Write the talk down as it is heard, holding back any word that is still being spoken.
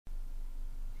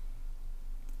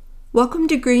Welcome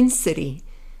to Green City,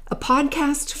 a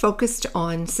podcast focused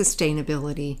on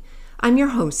sustainability. I'm your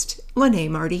host,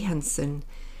 Lene Marty Henson.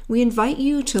 We invite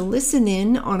you to listen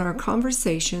in on our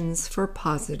conversations for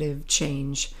positive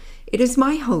change. It is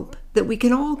my hope that we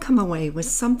can all come away with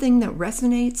something that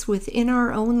resonates within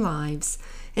our own lives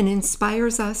and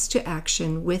inspires us to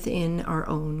action within our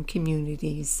own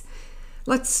communities.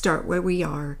 Let's start where we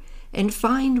are and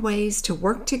find ways to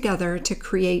work together to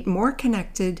create more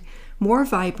connected, more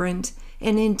vibrant,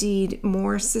 and indeed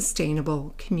more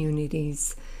sustainable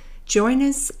communities. Join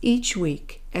us each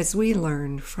week as we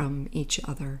learn from each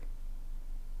other.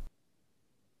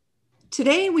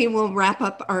 Today we will wrap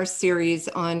up our series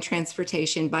on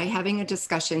transportation by having a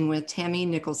discussion with Tammy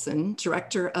Nicholson,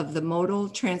 Director of the Modal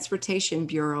Transportation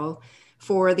Bureau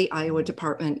for the Iowa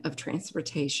Department of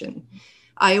Transportation.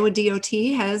 Iowa DOT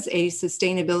has a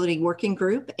sustainability working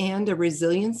group and a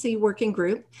resiliency working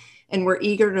group, and we're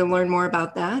eager to learn more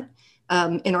about that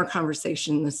in our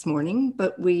conversation this morning.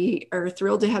 But we are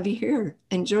thrilled to have you here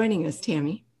and joining us,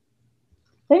 Tammy.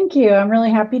 Thank you. I'm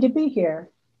really happy to be here.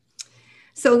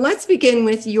 So let's begin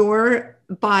with your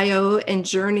bio and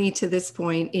journey to this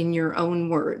point in your own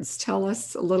words. Tell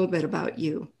us a little bit about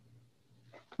you.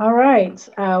 All right.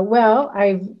 Well,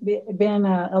 I've been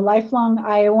a lifelong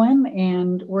Iowan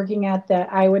and working at the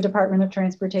Iowa Department of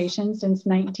Transportation since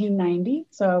 1990.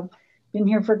 So been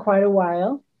here for quite a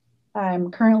while.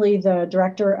 I'm currently the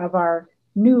director of our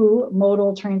new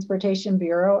Modal Transportation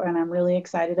Bureau, and I'm really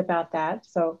excited about that.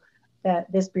 So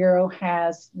that this bureau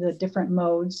has the different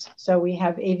modes. So we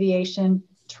have aviation,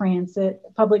 transit,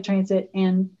 public transit,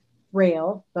 and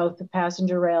rail, both the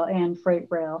passenger rail and freight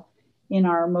rail in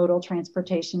our Modal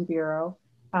Transportation Bureau.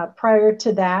 Prior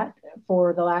to that,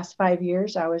 for the last 5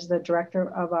 years, I was the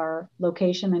director of our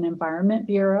Location and Environment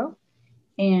Bureau.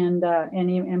 And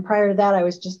prior to that, I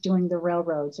was just doing the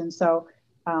railroads. And so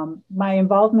my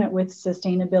involvement with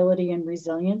sustainability and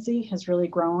resiliency has really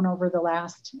grown over the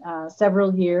last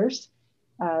several years,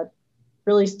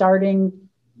 really starting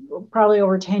probably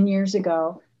over 10 years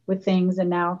ago with things, and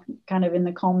now kind of in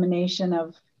the culmination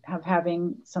of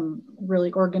having some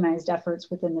really organized efforts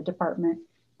within the department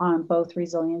on both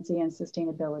resiliency and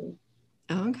sustainability.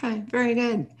 Okay, very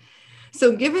good.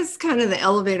 So give us kind of the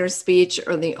elevator speech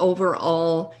or the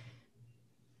overall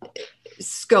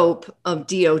scope of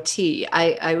DOT.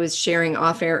 I was sharing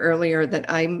off air earlier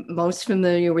that I'm most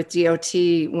familiar with DOT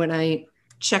when I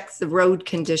check the road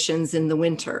conditions in the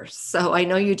winter. So I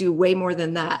know you do way more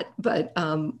than that, but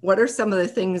what are some of the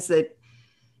things that,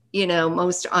 you know,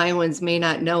 most Iowans may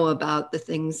not know about the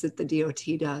things that the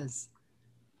DOT does?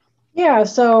 Yeah,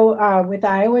 so with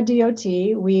Iowa DOT,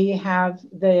 we have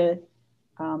the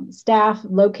staff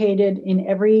located in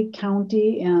every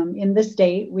county in the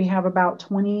state. We have about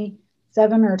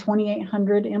 27 or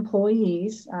 2,800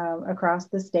 employees across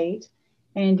the state.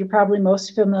 And you're probably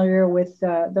most familiar with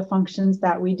the functions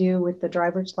that we do with the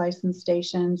driver's license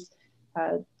stations,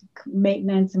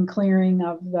 maintenance and clearing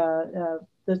of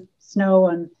the snow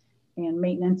and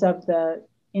maintenance of the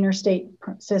interstate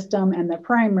system and the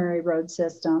primary road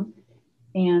system.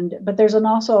 But there's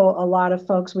also a lot of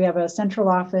folks. We have a central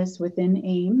office within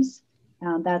Ames.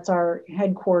 That's our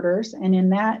headquarters. And in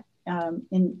that,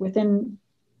 within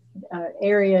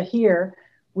area here,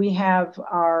 we have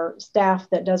our staff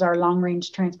that does our long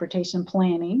range transportation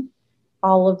planning,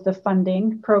 all of the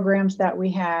funding programs that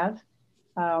we have.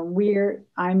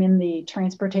 I'm in the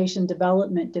Transportation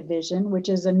Development Division, which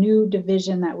is a new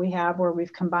division that we have where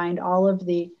we've combined all of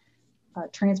the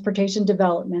transportation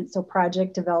development, so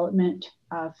project development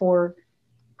for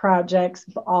projects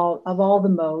of all the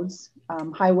modes,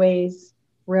 highways,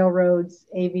 railroads,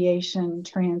 aviation,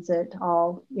 transit,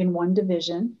 all in one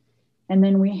division. And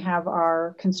then we have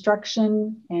our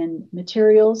construction and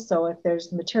materials. So if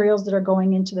there's materials that are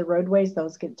going into the roadways,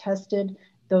 those get tested.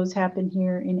 Those happen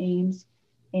here in Ames.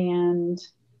 And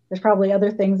there's probably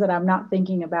other things that I'm not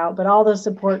thinking about, but all the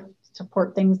support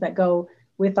things that go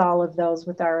with all of those,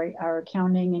 with our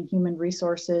accounting and human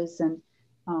resources and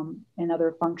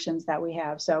other functions that we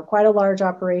have. So quite a large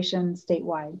operation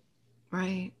statewide.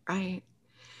 Right, right.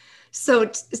 So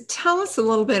tell us a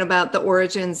little bit about the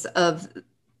origins of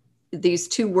these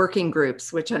two working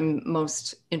groups, which I'm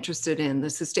most interested in, the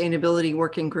sustainability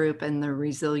working group and the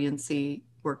resiliency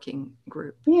working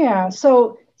group. Yeah,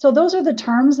 so those are the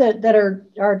terms that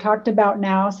are talked about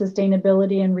now,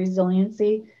 sustainability and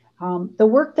resiliency. The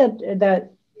work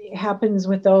that happens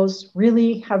with those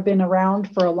really have been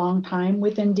around for a long time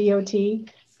within DOT,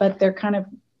 but they're kind of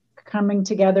coming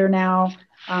together now,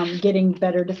 getting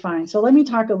better defined. So let me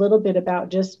talk a little bit about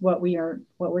just what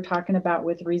we're talking about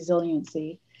with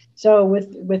resiliency. So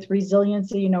with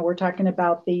resiliency, we're talking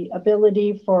about the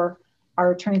ability for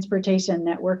our transportation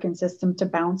network and system to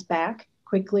bounce back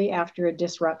quickly after a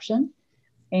disruption.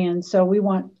 And so we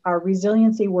want our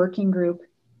resiliency working group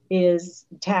is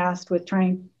tasked with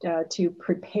trying to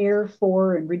prepare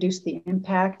for and reduce the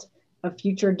impact of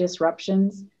future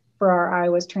disruptions for our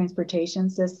Iowa's transportation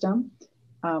system,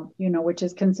 which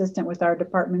is consistent with our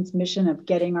department's mission of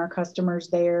getting our customers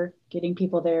there, getting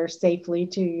people there safely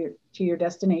to your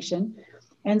destination.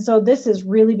 And so this has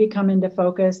really become into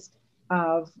focus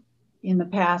of in the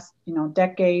past,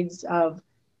 decades of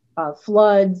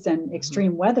floods and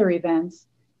extreme weather events.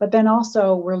 But then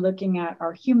also we're looking at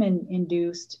our human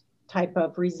induced type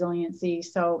of resiliency.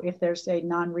 So if there's a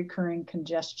non-recurring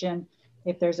congestion,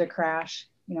 if there's a crash,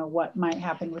 what might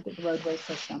happen with the roadway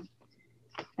system.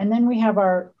 And then we have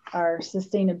our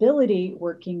sustainability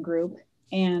working group,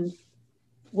 and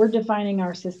we're defining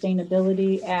our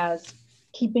sustainability as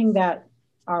keeping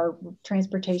our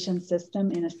transportation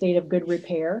system in a state of good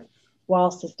repair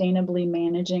while sustainably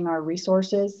managing our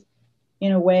resources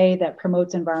in a way that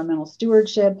promotes environmental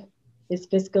stewardship, is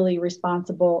fiscally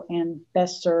responsible, and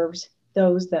best serves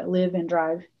those that live and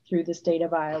drive through the state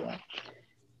of Iowa.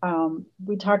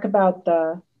 We talk about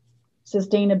the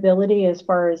sustainability as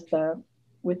far as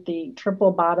with the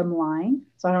triple bottom line.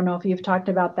 So I don't know if you've talked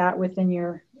about that within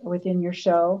your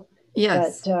show.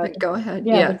 Yes, but go ahead.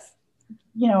 Yeah,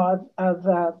 yes. Of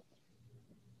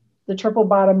the triple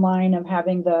bottom line of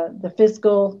having the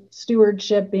fiscal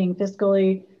stewardship, being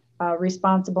fiscally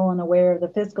responsible and aware of the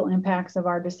fiscal impacts of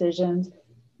our decisions,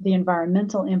 the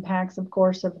environmental impacts, of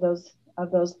course, of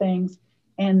those things,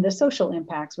 and the social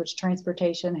impacts, which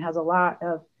transportation has a lot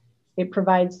of. It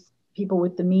provides people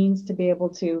with the means to be able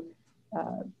to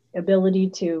ability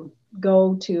to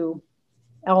go to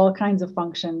all kinds of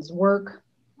functions, work,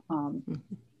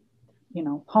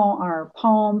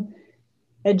 home,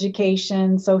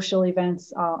 education, social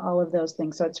events, all of those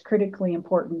things. So it's critically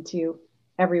important to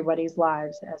everybody's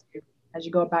lives as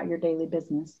you go about your daily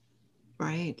business.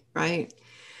 Right, right.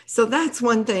 So that's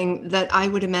one thing that I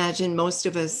would imagine most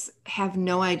of us have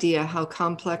no idea how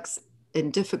complex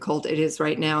and difficult it is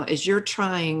right now as you're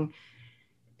trying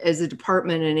as a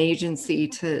department and agency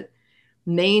to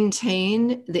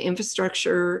maintain the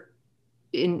infrastructure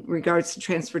in regards to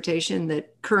transportation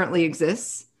that currently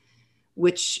exists,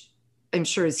 which I'm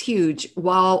sure is huge,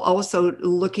 while also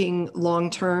looking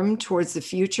long-term towards the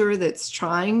future that's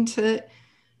trying to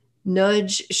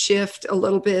nudge, shift a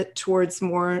little bit towards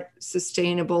more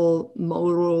sustainable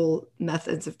modal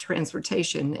methods of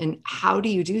transportation. And how do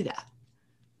you do that?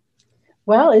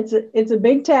 Well, it's a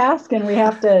big task, and we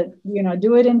have to,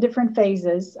 do it in different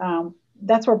phases.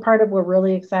 That's where part of we're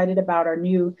really excited about our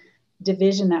new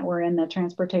division that we're in, the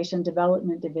Transportation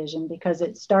Development Division, because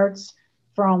it starts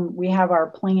from, we have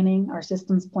our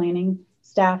systems planning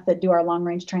staff that do our long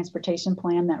range transportation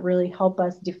plan that really help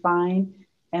us define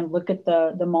and look at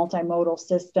the multimodal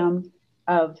system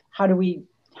of how do we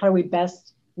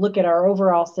best look at our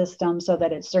overall system so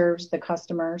that it serves the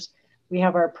customers. We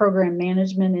have our program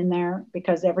management in there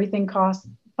because everything costs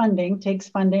funding, takes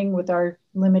funding with our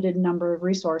limited number of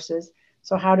resources.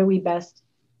 So how do we best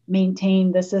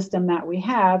maintain the system that we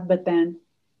have, but then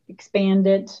expand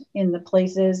it in the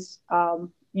places, for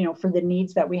the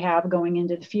needs that we have going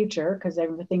into the future, because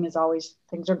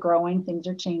things are growing, things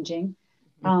are changing.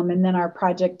 And then our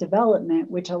project development,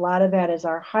 which a lot of that is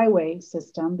our highway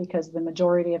system, because the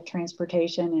majority of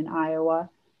transportation in Iowa,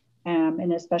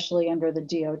 and especially under the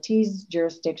DOT's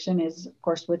jurisdiction, is of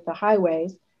course with the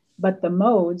highways, but the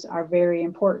modes are very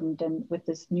important. And with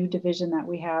this new division that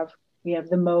we have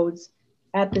the modes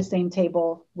at the same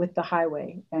table with the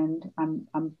highway. And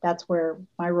that's where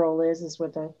my role is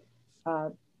with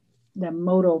the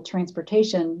Modal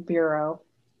Transportation Bureau.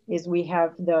 Is we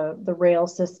have the rail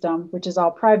system, which is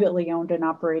all privately owned and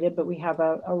operated, but we have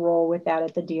a role with that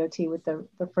at the DOT with the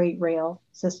freight rail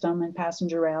system and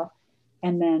passenger rail,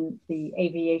 and then the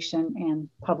aviation and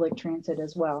public transit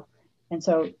as well. And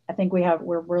so I think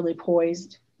we're really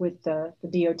poised with the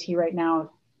DOT right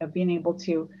now of being able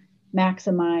to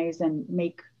maximize and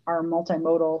make our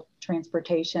multimodal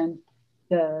transportation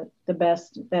the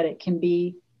best that it can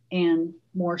be and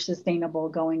more sustainable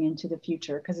going into the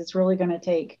future, because it's really going to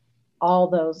take all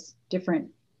those different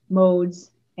modes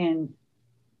and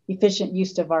efficient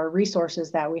use of our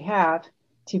resources that we have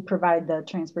to provide the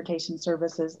transportation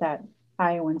services that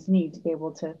Iowans need to be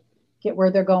able to get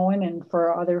where they're going, and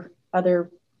for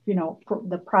other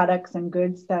the products and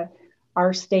goods that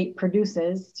our state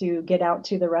produces to get out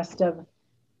to the rest of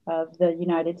the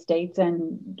United States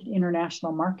and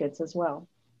international markets as well.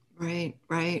 Right,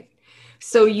 right.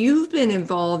 So you've been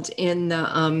involved in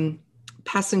the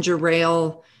passenger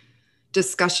rail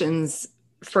discussions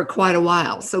for quite a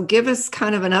while. So give us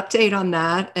kind of an update on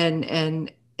that,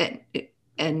 and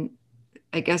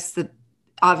I guess the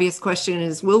obvious question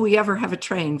is, will we ever have a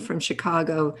train from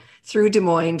Chicago through Des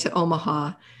Moines to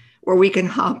Omaha where we can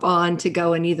hop on to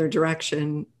go in either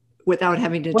direction without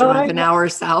having to drive an hour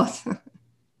south?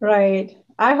 Right.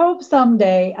 I hope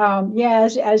someday. Yeah,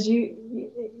 as you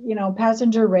know,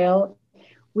 passenger rail,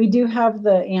 we do have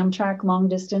the Amtrak long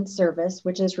distance service,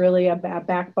 which is really a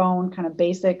backbone kind of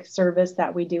basic service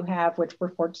that we do have, which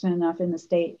we're fortunate enough in the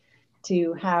state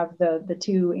to have the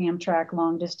two Amtrak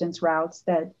long distance routes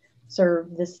that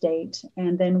serve the state.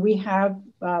 And then we have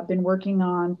been working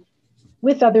on,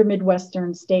 with other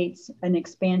Midwestern states, an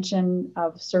expansion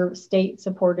of state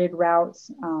supported routes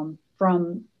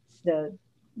from the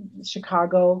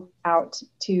Chicago out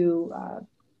to,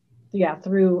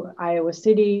 through Iowa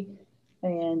City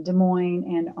and Des Moines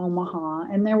and Omaha.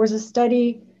 And there was a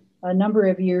study a number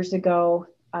of years ago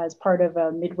as part of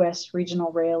a Midwest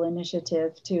Regional Rail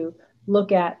Initiative to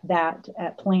look at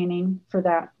planning for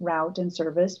that route and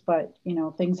service. But, you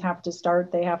know, things have to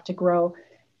start, they have to grow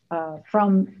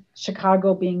from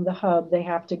Chicago being the hub, they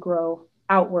have to grow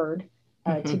outward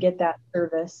to get that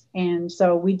service. And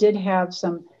so we did have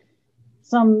some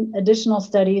additional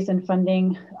studies and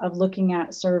funding of looking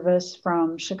at service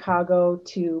from Chicago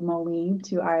to Moline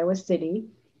to Iowa City.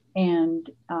 And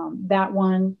that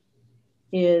one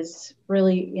is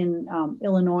really in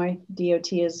Illinois.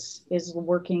 DOT is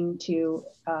working to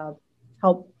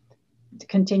help to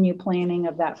continue planning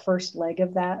of that first leg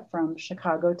of that from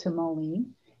Chicago to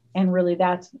Moline. And really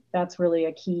that's really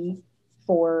a key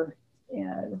for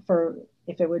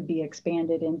if it would be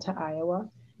expanded into Iowa.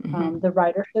 The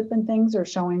ridership and things are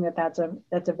showing that that's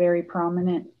a very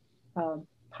prominent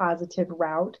positive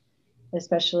route,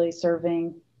 especially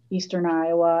serving Eastern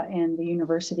Iowa and the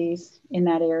universities in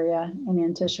that area and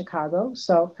into Chicago.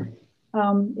 So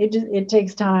it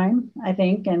takes time, I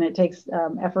think, and it takes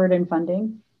effort and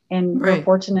funding. And we're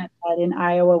fortunate that in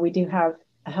Iowa we do have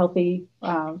a healthy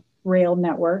rail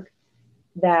network,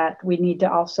 that we need to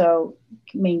also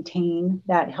maintain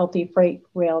that healthy freight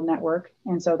rail network.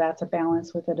 And so that's a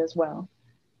balance with it as well.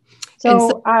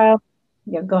 So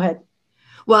yeah, go ahead.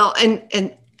 Well,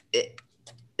 and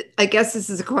I guess this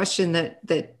is a question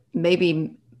that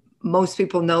maybe most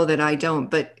people know that I don't,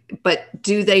 but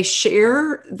do they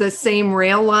share the same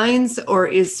rail lines, or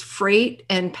is freight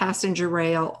and passenger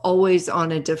rail always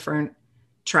on a different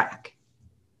track?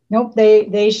 Nope,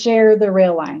 they share the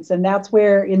rail lines, and that's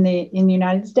where in the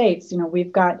United States, you know,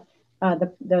 we've got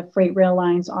the freight rail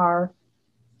lines are,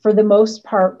 for the most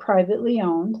part, privately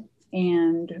owned.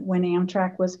 And when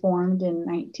Amtrak was formed in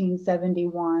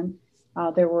 1971,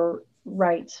 there were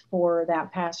rights for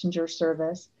that passenger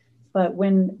service. But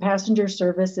when passenger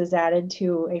service is added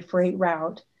to a freight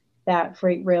route, that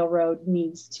freight railroad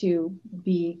needs to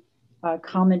be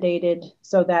accommodated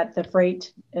so that the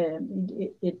freight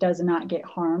it does not get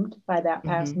harmed by that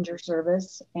passenger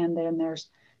service. And then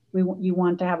you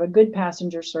want to have a good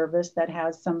passenger service that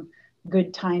has some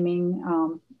good timing,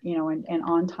 you know, and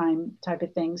on time type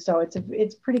of thing. So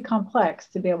it's pretty complex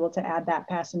to be able to add that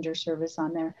passenger service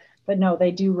on there. But no,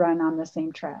 they do run on the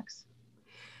same tracks.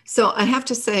 So I have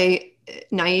to say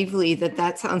naively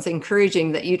that sounds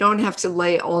encouraging, that you don't have to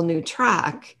lay all new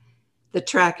track. The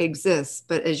track exists,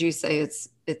 but as you say,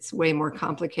 it's way more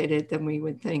complicated than we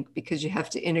would think, because you have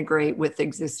to integrate with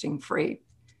existing freight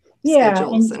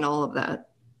schedules and all of that.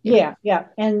 Yeah.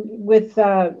 And with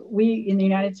we in the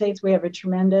United States, we have a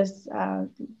tremendous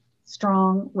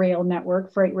strong rail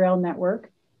network, freight rail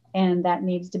network, and that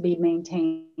needs to be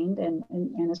maintained.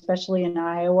 And especially in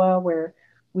Iowa, where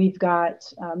we've got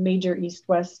major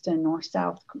east-west and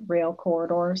north-south rail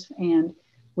corridors, and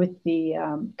with the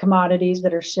commodities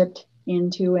that are shipped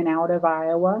into and out of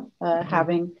Iowa,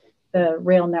 having the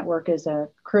rail network is a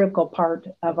critical part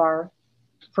of our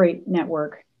freight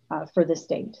network for the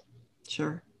state.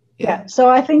 Sure. Yeah. So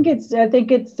I think it's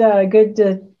good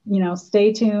to, you know,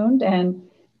 stay tuned, and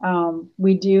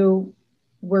we do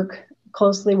work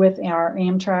closely with our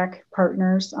Amtrak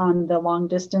partners on the long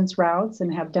distance routes,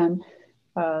 and have done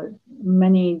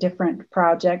many different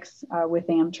projects with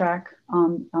Amtrak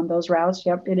on those routes.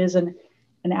 Yep, it is an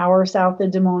hour south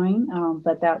of Des Moines,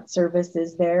 but that service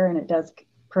is there, and it does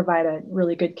provide a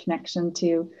really good connection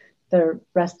to the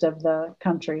rest of the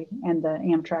country and the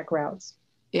Amtrak routes.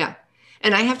 Yeah.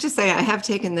 And I have to say, I have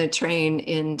taken the train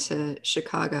into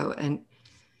Chicago, and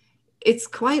it's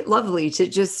quite lovely to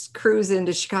just cruise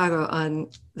into Chicago on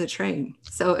the train.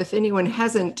 So if anyone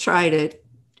hasn't tried it,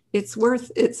 it's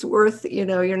worth,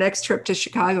 your next trip to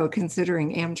Chicago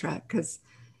considering Amtrak, because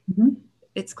Mhm.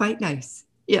 it's quite nice.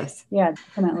 Yes. Yeah,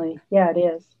 definitely. Yeah, it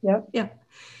is. Yep. Yeah.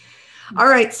 All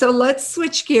right, so let's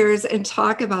switch gears and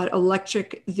talk about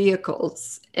electric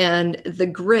vehicles and the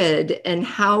grid, and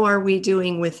how are we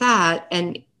doing with that,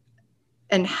 and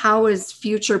how is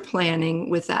future planning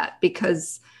with that?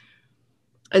 Because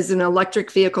as an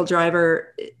electric vehicle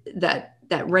driver, that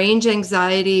range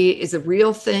anxiety is a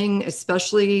real thing,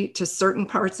 especially to certain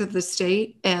parts of the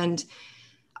state. And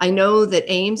I know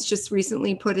that Ames just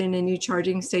recently put in a new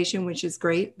charging station, which is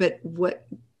great, but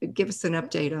give us an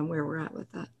update on where we're at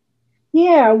with that.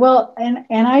 Yeah, well, and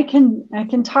I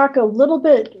can talk a little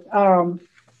bit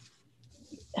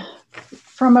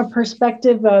from a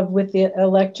perspective of with the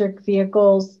electric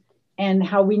vehicles and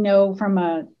how we know from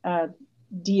a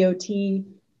DOT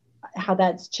how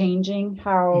that's changing,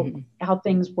 how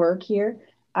things work here.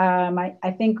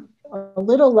 I think a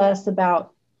little less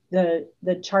about the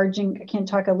charging. I can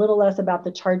talk a little less about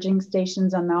the charging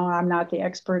stations. I know I'm not the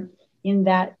expert in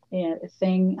that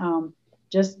thing.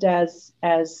 Just as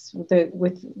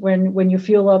with when you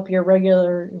fuel up your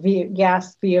regular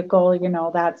gas vehicle,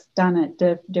 that's done at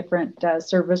different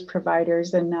service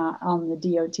providers and on the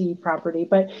DOT property.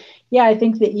 But yeah, I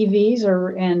think the EVs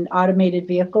and automated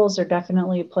vehicles are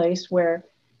definitely a place where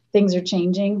things are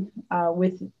changing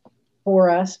for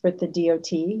us with the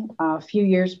DOT. A few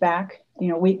years back,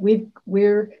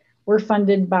 we're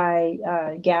funded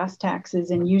by gas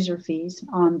taxes and user fees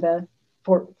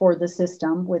for the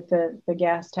system with the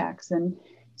gas tax. And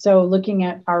so looking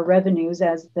at our revenues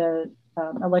as the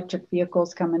electric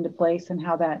vehicles come into place and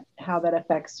how that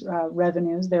affects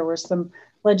revenues, there was some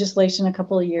legislation a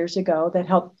couple of years ago that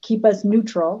helped keep us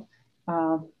neutral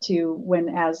to when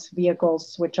as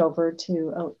vehicles switch over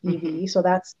to EV. So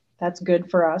that's good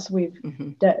for us. We're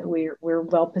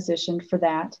well positioned for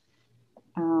that.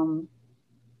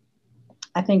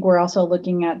 I think we're also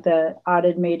looking at the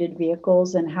automated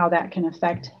vehicles and how that can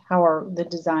affect how the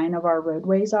design of our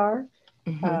roadways are.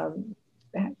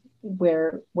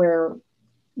 Where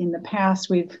in the past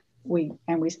we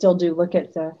still do look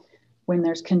at when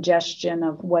there's congestion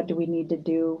of what do we need to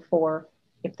do for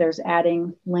if there's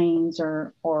adding lanes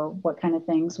or what kind of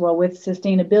things. Well, with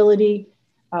sustainability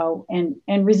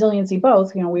and resiliency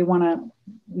both, we want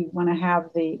to have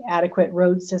the adequate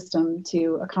road system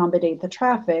to accommodate the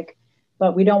traffic,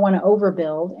 but we don't want to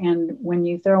overbuild. And when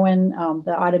you throw in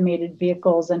the automated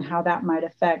vehicles and how that might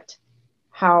affect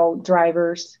how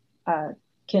drivers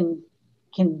can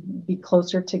be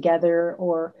closer together,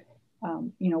 or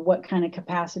what kind of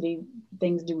capacity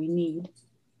things do we need?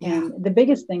 Yeah. And the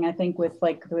biggest thing I think with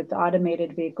the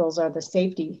automated vehicles are the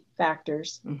safety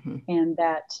factors, and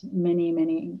that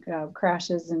many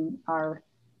crashes are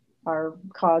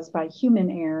caused by human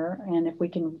error. And if we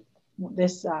can,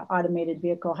 this automated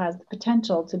vehicle has the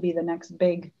potential to be the next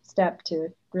big step to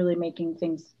really making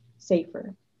things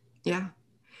safer. Yeah.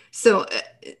 So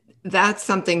that's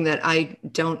something that I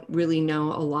don't really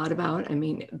know a lot about. I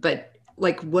mean, but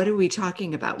what are we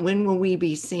talking about? When will we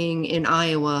be seeing in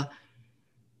Iowa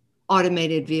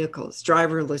automated vehicles,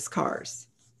 driverless cars?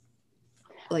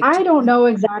 I don't know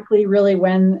exactly really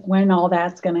when all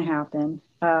that's going to happen.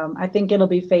 I think it'll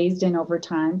be phased in over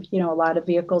time. A lot of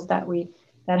vehicles that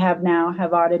have now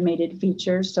have automated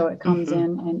features, so it comes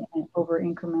in and over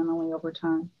incrementally over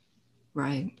time.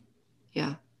 Right.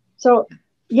 Yeah. So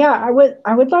yeah, I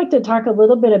would like to talk a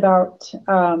little bit about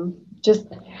just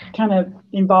kind of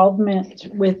involvement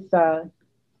with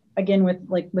again with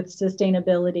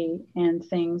sustainability and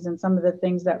things, and some of the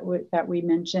things that we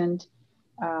mentioned.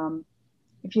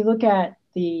 If you look at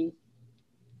the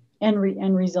and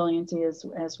resiliency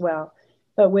as well,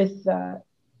 but with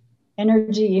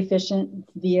energy efficient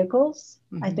vehicles,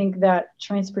 I think that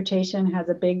transportation has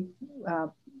a big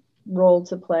role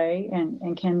to play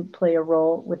and can play a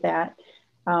role with that.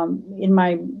 In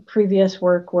my previous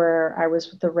work where I was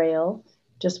with the rail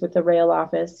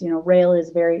office, rail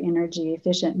is very energy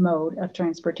efficient mode of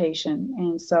transportation.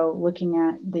 And so looking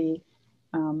at the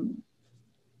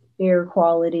air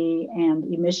quality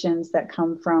and emissions that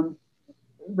come from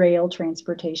rail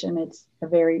transportation, it's a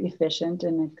very efficient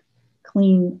and a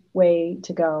clean way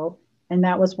to go. And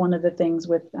that was one of the things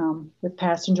with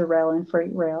passenger rail and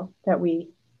freight rail that we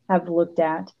have looked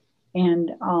at.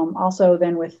 And also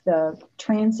then with the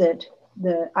transit,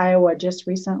 the Iowa just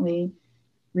recently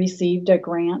received a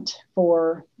grant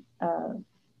for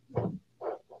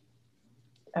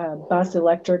bus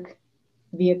electric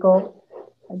vehicle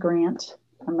grant.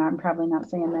 I'm probably not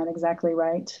saying that exactly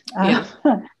right. Yeah.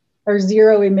 Or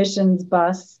zero emissions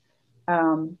bus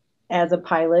as a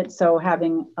pilot. So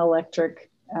having electric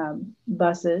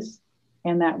buses,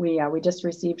 and that we just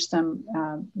received some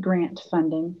grant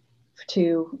funding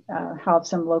to help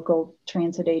some local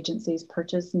transit agencies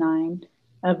purchase 9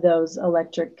 of those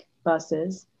electric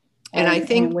buses. And I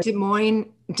think Des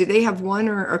Moines, do they have one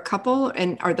or a couple?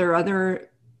 And are there other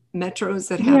metros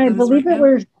that have those right now?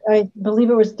 I believe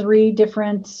it was 3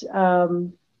 different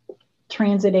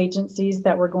transit agencies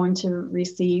that were going to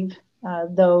receive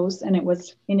those. And it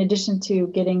was in addition to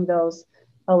getting those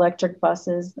electric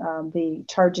buses, the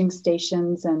charging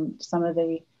stations and some of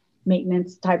the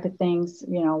maintenance type of things,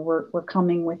 we're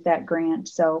coming with that grant.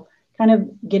 So kind of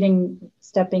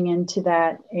stepping into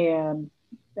that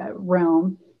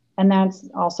realm. And that's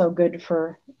also good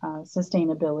for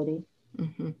sustainability.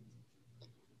 Mm-hmm.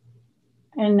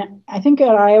 And I think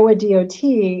at Iowa DOT,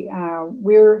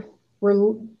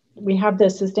 we have the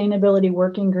sustainability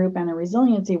working group and a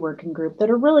resiliency working group that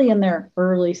are really in their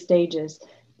early stages.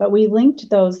 But we linked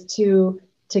those 2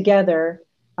 together,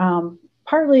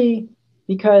 partly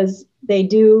because they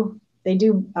do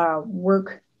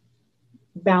work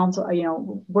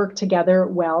together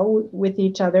well with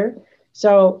each other.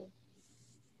 So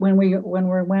when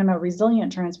we're in a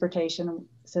resilient transportation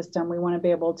system, we want to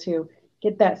be able to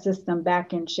get that system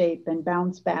back in shape and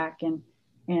bounce back. And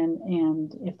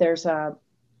if there's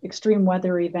extreme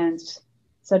weather events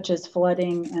such as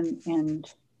flooding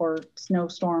or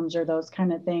snowstorms or those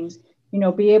kind of things,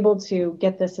 be able to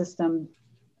get the system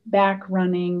back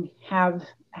running, have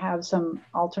some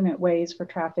alternate ways for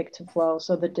traffic to flow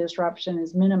so the disruption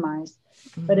is minimized.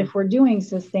 Mm-hmm. But if we're doing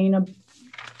sustainable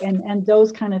and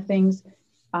those kind of things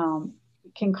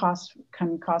can cost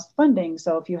funding.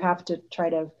 So if you have to try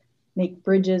to make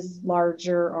bridges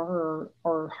larger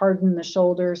or harden the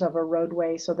shoulders of a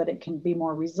roadway so that it can be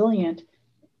more resilient,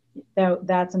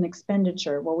 that's an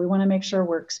expenditure. Well, we want to make sure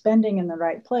we're expending in the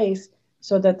right place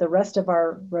so that the rest of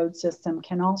our road system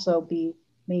can also be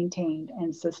maintained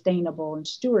and sustainable in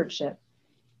stewardship.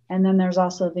 And then there's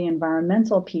also the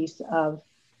environmental piece of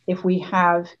if we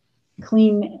have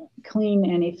clean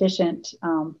and efficient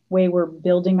way we're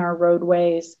building our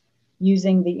roadways,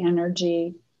 using the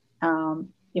energy,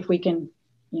 if we can,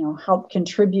 help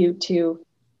contribute to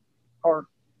or,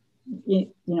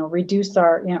 reduce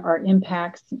our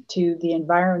impacts to the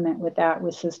environment with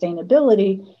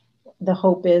sustainability, the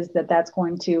hope is that that's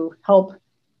going to help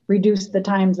reduce the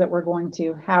times that we're going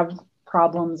to have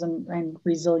problems and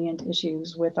resilient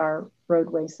issues with our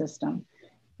roadway system.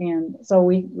 And so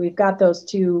we've got those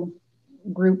 2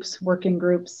 working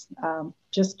groups,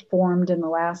 just formed in the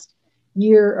last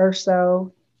year or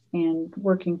so, and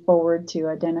working forward to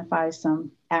identify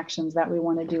some actions that we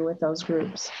want to do with those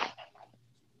groups.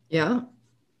 Yeah.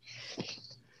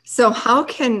 So how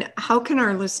can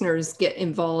our listeners get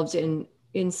involved in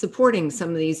supporting some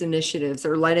of these initiatives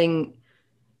or letting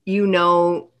you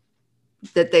know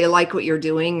that they like what you're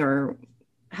doing, or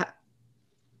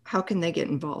how can they get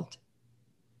involved?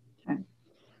 Okay.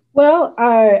 Well,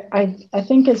 I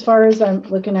think as far as I'm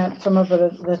looking at some of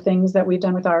the things that we've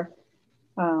done with our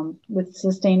with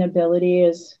sustainability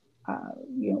is,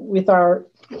 with our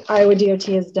Iowa DOT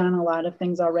has done a lot of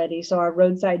things already. So our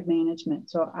roadside management.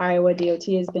 So Iowa DOT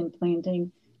has been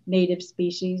planting native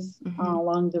species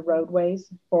along the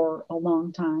roadways for a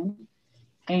long time,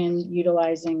 and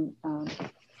utilizing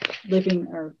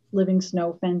living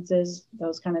snow fences,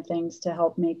 those kind of things to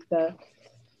help make the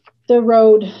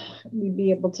road, we'd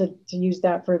be able to use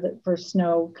that for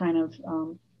snow kind of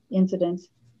incidents.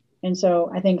 And so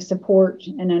I think support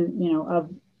and then,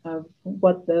 of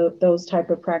what those type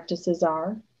of practices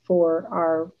are for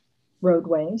our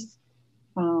roadways.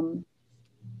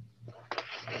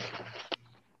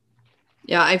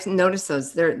 Yeah, I've noticed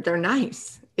those. They're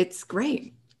nice. It's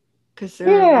great because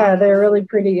they're really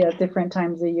pretty at different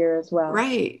times of year as well.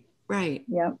 Right.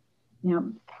 Yep.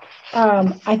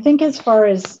 I think as far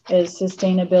as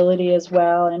sustainability as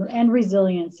well and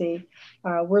resiliency,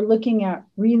 we're looking at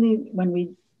really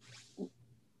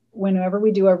whenever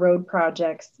we do our road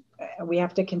projects, we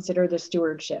have to consider the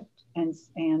stewardship. And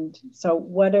so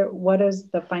what is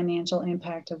the financial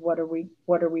impact of what are we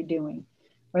doing?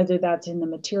 Whether that's in the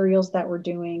materials that we're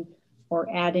doing or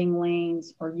adding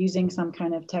lanes or using some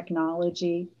kind of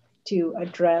technology to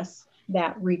address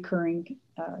that recurring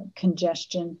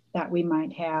congestion that we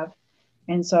might have.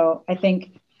 And so I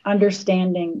think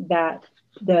understanding that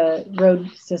the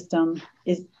road system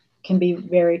can be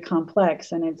very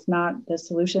complex, and the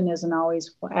solution isn't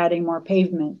always adding more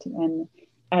pavement,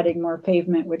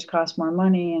 which costs more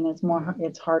money, and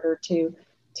it's harder to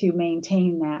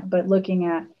maintain that. But looking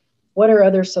at what are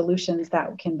other solutions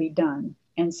that can be done.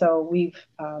 And so we've,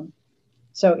 for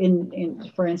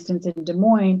instance, in Des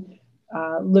Moines,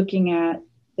 looking at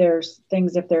there's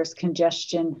things, if there's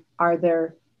congestion, are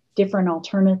there different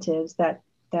alternatives that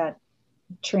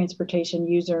transportation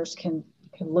users can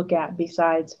look at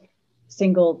besides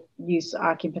single use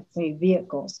occupancy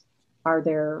vehicles? Are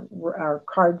there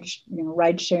cars,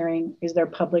 ride sharing? Is there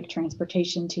public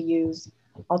transportation to use,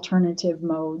 alternative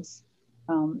modes,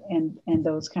 and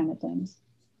those kind of things?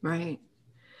 Right.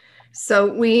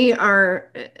 So we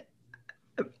are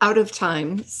out of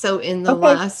time. So in the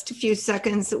last few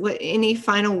seconds, any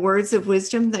final words of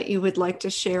wisdom that you would like to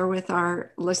share with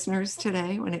our listeners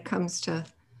today when it comes to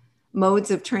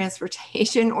modes of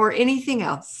transportation or anything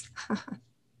else?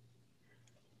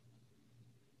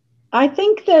 I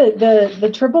think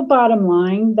the triple bottom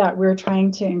line that we're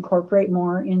trying to incorporate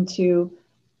more into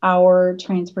our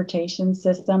transportation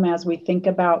system as we think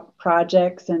about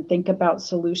projects and think about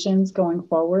solutions going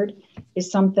forward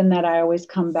is something that I always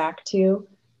come back to.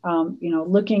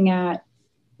 Looking at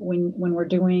when we're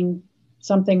doing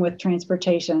something with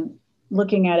transportation,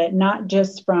 looking at it not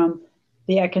just from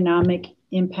the economic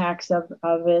impacts of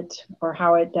it or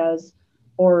how it does,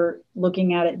 or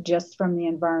looking at it just from the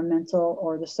environmental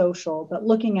or the social, but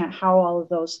looking at how all of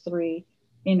those three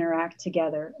interact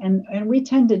together. And we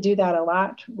tend to do that a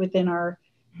lot within our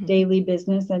daily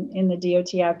business. And in the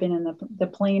DOT, I've been in the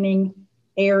planning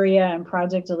area and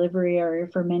project delivery area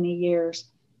for many years.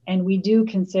 And we do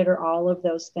consider all of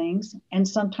those things. And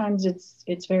sometimes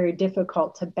it's very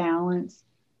difficult to balance.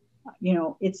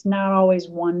 It's not always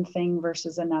one thing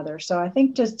versus another. So I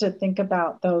think just to think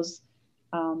about those,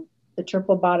 the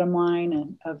triple bottom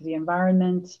line of the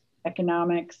environment,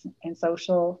 economics, and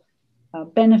social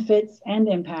benefits and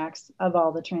impacts of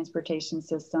all the transportation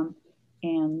system,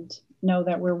 and know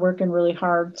that we're working really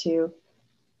hard to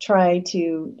try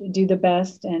to do the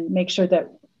best and make sure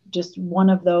that just one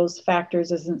of those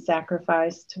factors isn't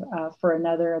sacrificed for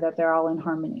another, that they're all in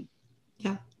harmony.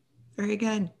 Yeah, very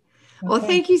good. Okay. Well,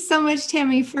 thank you so much,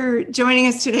 Tammy, for joining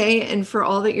us today and for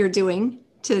all that you're doing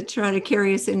to try to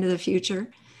carry us into the future.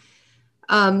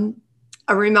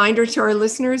 A reminder to our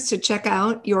listeners to check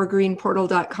out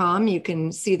yourgreenportal.com. You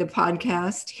can see the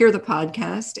podcast, hear the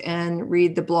podcast, and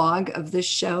read the blog of this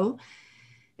show.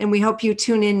 And we hope you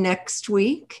tune in next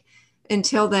week.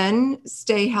 Until then,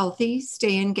 stay healthy,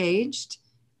 stay engaged,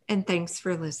 and thanks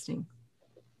for listening.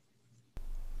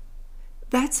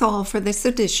 That's all for this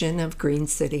edition of Green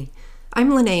City.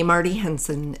 I'm Lene Marty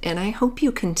Henson, and I hope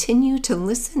you continue to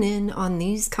listen in on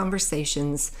these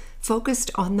conversations focused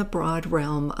on the broad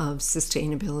realm of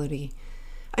sustainability.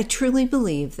 I truly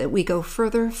believe that we go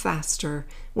further faster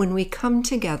when we come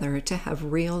together to have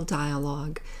real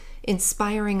dialogue,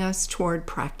 inspiring us toward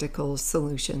practical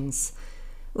solutions.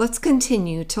 Let's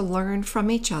continue to learn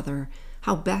from each other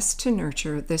how best to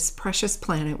nurture this precious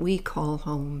planet we call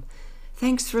home.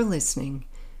 Thanks for listening.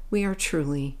 We are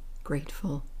truly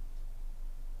grateful.